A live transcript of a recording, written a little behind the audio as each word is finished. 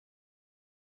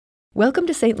Welcome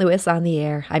to St. Louis on the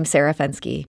Air. I'm Sarah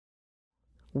Fenske.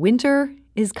 Winter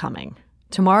is coming.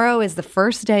 Tomorrow is the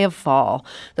first day of fall.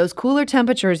 Those cooler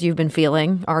temperatures you've been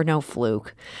feeling are no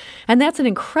fluke. And that's an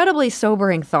incredibly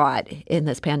sobering thought in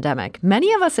this pandemic.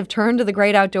 Many of us have turned to the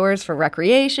great outdoors for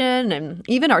recreation and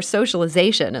even our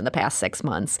socialization in the past 6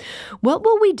 months. What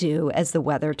will we do as the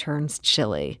weather turns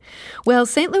chilly? Well,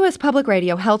 St. Louis Public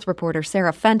Radio health reporter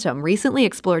Sarah Fenton recently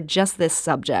explored just this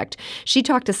subject. She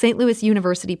talked to St. Louis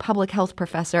University public health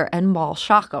professor Enbal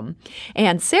Shockham.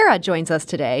 And Sarah joins us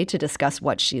today to discuss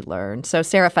what she learned. So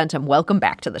Sarah Fenton, welcome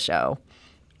back to the show.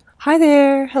 Hi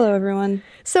there. Hello, everyone.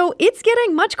 So it's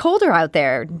getting much colder out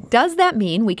there. Does that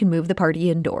mean we can move the party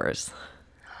indoors?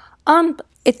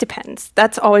 It depends.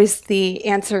 That's always the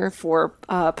answer for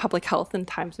public health in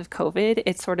times of COVID.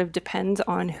 It sort of depends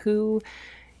on who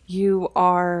you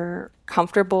are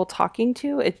comfortable talking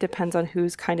to. It depends on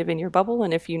who's kind of in your bubble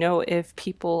and if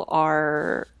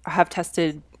people have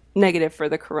tested negative for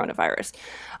the coronavirus.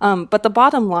 But the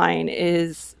bottom line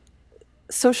is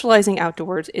socializing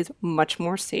outdoors is much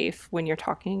more safe when you're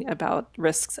talking about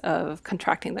risks of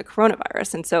contracting the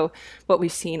coronavirus. And so what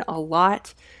we've seen a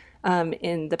lot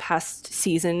in the past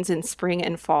seasons in spring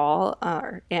and fall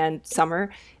and summer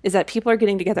is that people are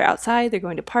getting together outside, they're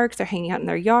going to parks, they're hanging out in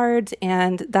their yards,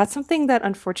 and that's something that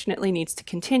unfortunately needs to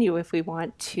continue if we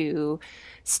want to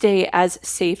stay as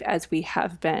safe as we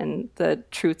have been. The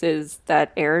truth is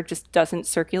that air just doesn't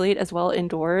circulate as well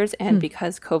indoors, and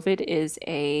because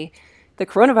the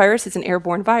coronavirus is an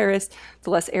airborne virus, the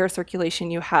less air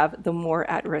circulation you have, the more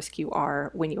at risk you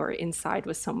are when you are inside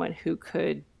with someone who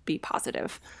could be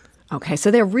positive. Okay,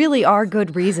 so there really are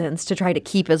good reasons to try to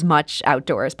keep as much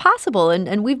outdoor as possible.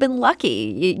 And we've been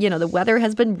lucky. You know, the weather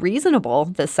has been reasonable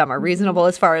this summer, reasonable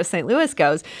as far as St. Louis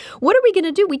goes. What are we going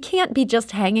to do? We can't be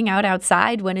just hanging out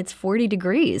outside when it's 40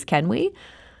 degrees, can we?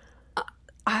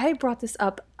 I brought this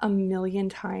up a million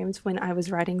times when I was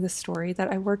writing the story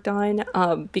that I worked on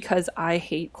because I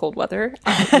hate cold weather.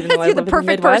 Even though You're the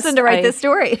perfect person to write this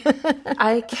story.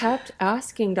 I kept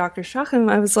asking Dr. Shockham,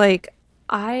 I was like,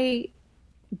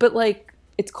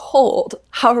 it's cold.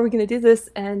 How are we going to do this?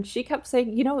 And she kept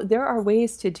saying, there are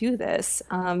ways to do this,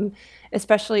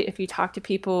 especially if you talk to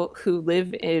people who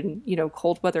live in,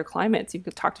 cold weather climates. You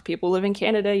could talk to people who live in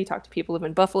Canada. You talk to people who live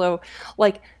in Buffalo.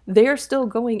 Like, they're still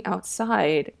going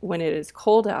outside when it is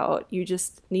cold out. You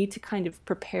just need to kind of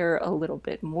prepare a little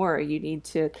bit more. You need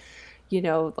to,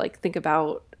 think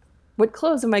about, what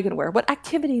clothes am I going to wear? What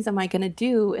activities am I going to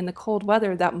do in the cold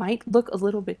weather that might look a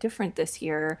little bit different this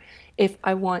year if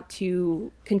I want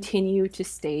to continue to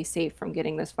stay safe from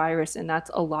getting this virus? And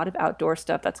that's a lot of outdoor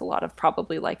stuff. That's a lot of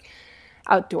probably like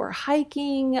outdoor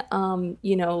hiking,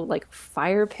 like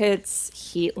fire pits,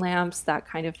 heat lamps, that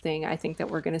kind of thing. I think that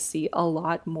we're going to see a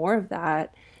lot more of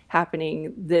that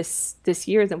happening this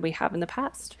year than we have in the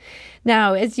past.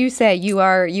 Now, as you say, you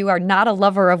are not a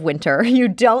lover of winter. You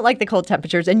don't like the cold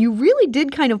temperatures, and you really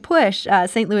did kind of push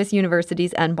St. Louis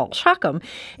University's Enbal Shockham,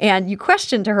 and you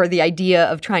questioned to her the idea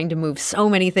of trying to move so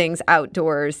many things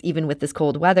outdoors, even with this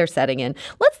cold weather setting in.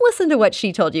 Let's listen to what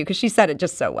she told you, because she said it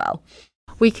just so well.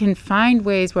 We can find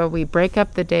ways where we break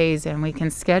up the days and we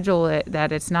can schedule it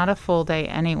that it's not a full day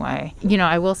anyway.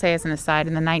 I will say as an aside,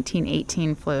 in the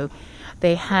 1918 flu,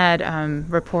 they had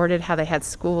reported how they had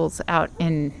schools out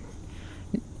in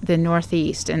the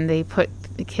Northeast, and they put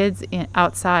the kids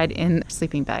outside in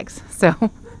sleeping bags.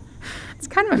 So it's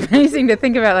kind of amazing to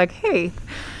think about, like, hey,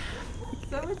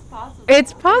 so it's possible.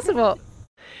 It's possible.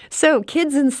 So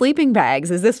kids in sleeping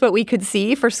bags, is this what we could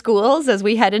see for schools as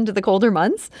we head into the colder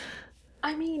months?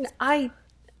 I mean, I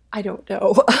don't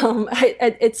know.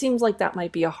 It seems like that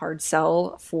might be a hard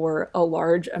sell for a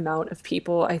large amount of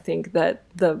people. I think that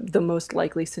the most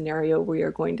likely scenario we are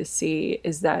going to see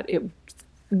is that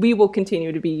we will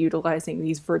continue to be utilizing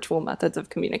these virtual methods of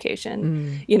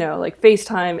communication, like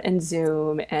FaceTime and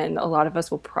Zoom, and a lot of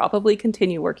us will probably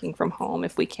continue working from home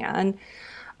if we can.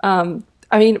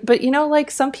 But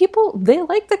some people, they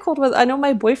like the cold weather. I know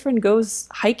my boyfriend goes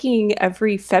hiking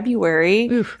every February.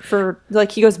 Oof.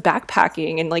 He goes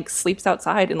backpacking and sleeps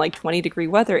outside in 20-degree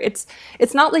weather. It's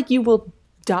not like you will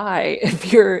die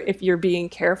if you're being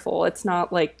careful. It's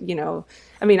not like,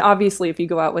 obviously if you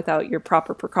go out without your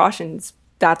proper precautions,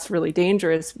 that's really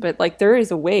dangerous. But there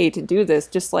is a way to do this,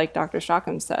 just like Dr.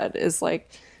 Shockham said, is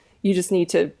you just need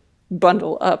to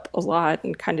bundle up a lot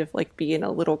and kind of be in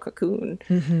a little cocoon.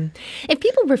 Mm-hmm. If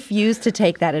people refuse to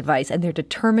take that advice and they're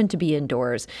determined to be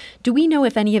indoors, do we know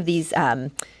if any of these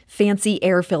fancy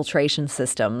air filtration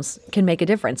systems can make a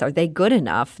difference? Are they good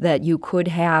enough that you could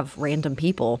have random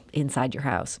people inside your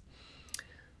house?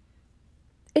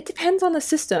 It depends on the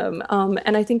system.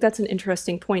 And I think that's an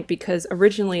interesting point because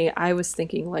originally I was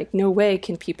thinking like, no way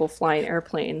can people fly in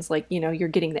airplanes. Like, you're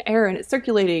getting the air and it's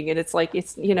circulating and it's like,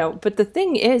 but the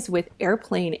thing is with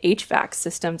airplane HVAC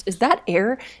systems is that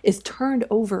air is turned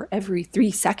over every 3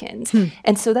 seconds.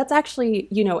 And so that's actually,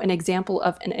 an example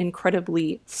of an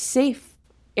incredibly safe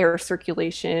air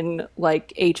circulation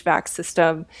like HVAC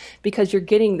system because you're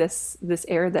getting this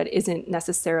air that isn't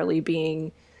necessarily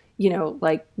being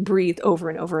like breathed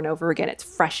over and over and over again. It's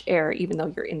fresh air, even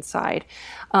though you're inside.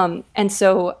 And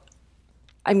so,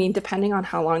 I mean, depending on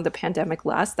how long the pandemic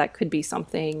lasts, that could be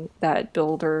something that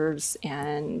builders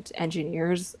and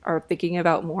engineers are thinking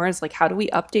about more is like, how do we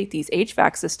update these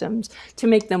HVAC systems to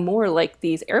make them more like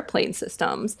these airplane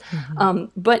systems?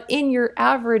 But in your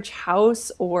average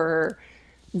house or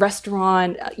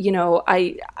restaurant,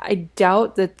 I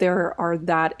doubt that there are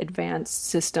that advanced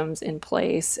systems in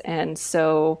place. And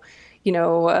so,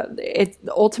 it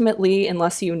ultimately,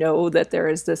 unless you know that there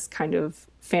is this kind of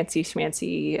fancy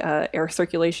schmancy air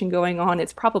circulation going on,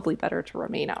 it's probably better to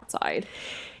remain outside.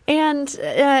 And,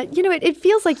 it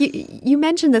feels like you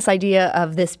mentioned this idea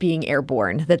of this being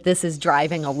airborne, that this is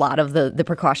driving a lot of the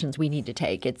precautions we need to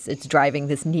take. It's driving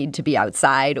this need to be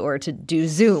outside or to do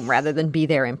Zoom rather than be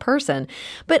there in person.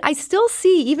 But I still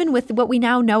see, even with what we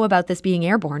now know about this being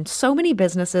airborne, so many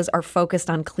businesses are focused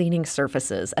on cleaning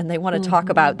surfaces and they want to talk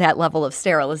about that level of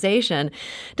sterilization.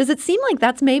 Does it seem like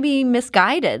that's maybe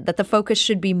misguided, that the focus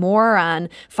should be more on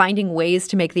finding ways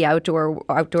to make the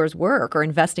outdoors work or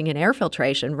investing in air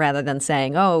filtration rather than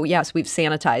saying, oh, yes, we've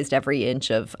sanitized every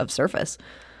inch of surface?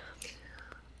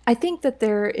 I think that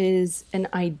there is an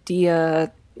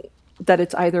idea that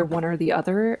it's either one or the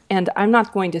other. And I'm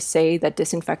not going to say that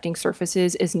disinfecting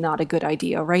surfaces is not a good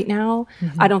idea right now.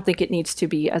 I don't think it needs to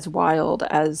be as wild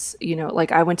as,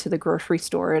 like I went to the grocery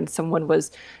store and someone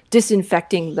was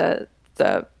disinfecting the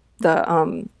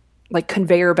like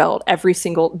conveyor belt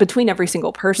between every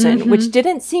single person, which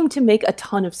didn't seem to make a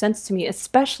ton of sense to me,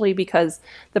 especially because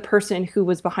the person who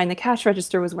was behind the cash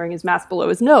register was wearing his mask below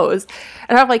his nose.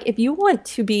 And I'm like, if you want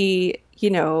to be,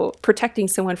 protecting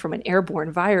someone from an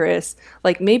airborne virus,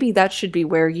 like maybe that should be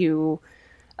where you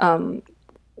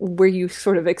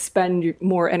sort of expend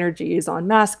more energies on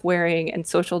mask wearing and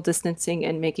social distancing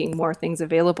and making more things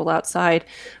available outside.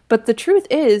 But the truth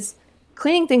is,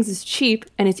 cleaning things is cheap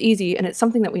and it's easy and it's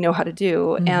something that we know how to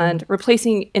do. And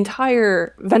replacing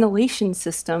entire ventilation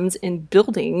systems in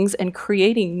buildings and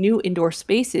creating new indoor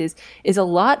spaces is a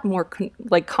lot more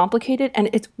complicated and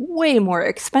it's way more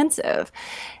expensive.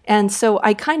 And so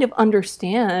I kind of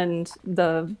understand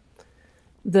the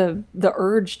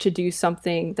urge to do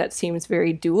something that seems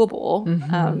very doable,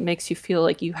 makes you feel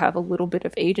like you have a little bit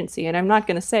of agency. And I'm not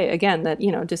going to say, again, that,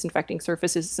 disinfecting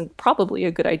surfaces isn't probably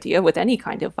a good idea with any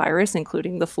kind of virus,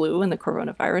 including the flu and the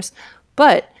coronavirus.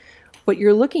 But what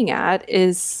you're looking at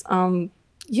is, the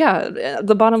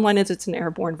bottom line is it's an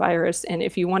airborne virus. And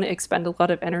if you want to expend a lot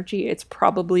of energy, it's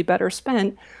probably better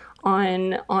spent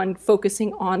on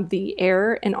focusing on the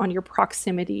air and on your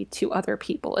proximity to other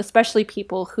people, especially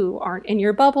people who aren't in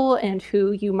your bubble and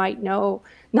who you might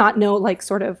not know like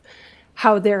sort of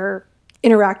how they're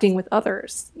interacting with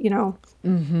others,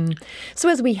 So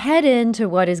as we head into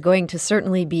what is going to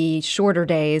certainly be shorter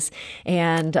days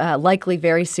and likely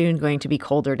very soon going to be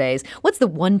colder days, what's the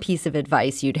one piece of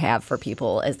advice you'd have for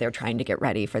people as they're trying to get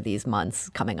ready for these months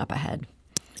coming up ahead?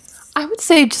 I would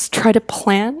say just try to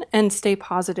plan and stay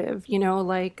positive, if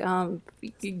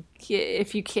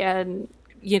you can,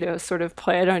 sort of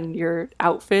plan on your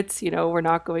outfits. We're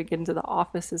not going into the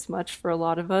office as much for a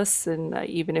lot of us. And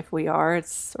even if we are,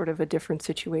 it's sort of a different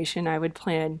situation. I would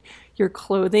plan your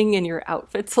clothing and your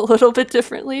outfits a little bit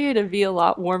differently to be a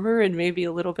lot warmer and maybe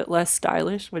a little bit less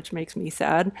stylish, which makes me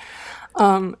sad.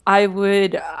 I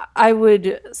would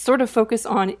sort of focus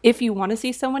on, if you want to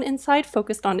see someone inside,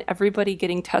 focused on everybody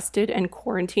getting tested and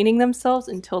quarantining themselves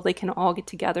until they can all get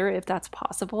together, if that's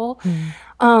possible.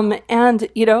 And,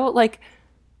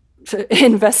 to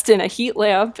invest in a heat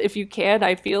lamp if you can.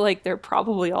 I feel like they're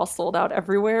probably all sold out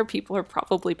everywhere. People are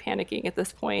probably panicking at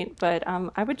this point, but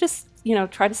I would just,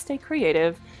 try to stay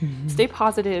creative, stay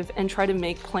positive, and try to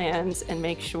make plans and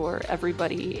make sure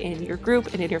everybody in your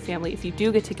group and in your family, if you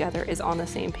do get together, is on the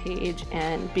same page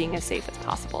and being as safe as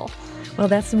possible. Well,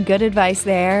 that's some good advice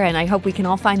there, and I hope we can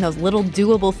all find those little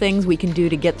doable things we can do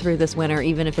to get through this winter,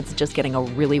 even if it's just getting a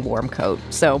really warm coat.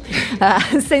 So,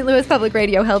 St. Louis Public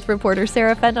Radio health reporter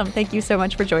Sarah Fenton, thank you so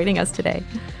much for joining us today.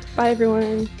 Bye,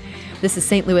 everyone. This is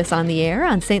St. Louis on the Air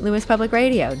on St. Louis Public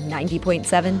Radio,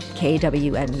 90.7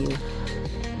 KWMU.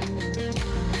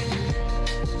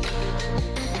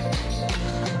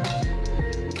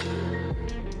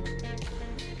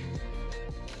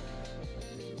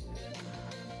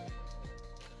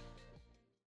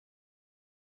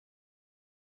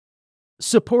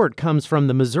 Support comes from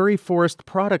the Missouri Forest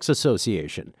Products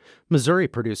Association. Missouri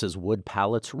produces wood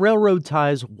pallets, railroad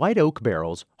ties, white oak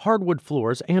barrels, hardwood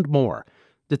floors, and more.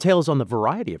 Details on the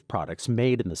variety of products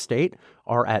made in the state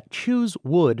are at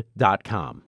choosewood.com.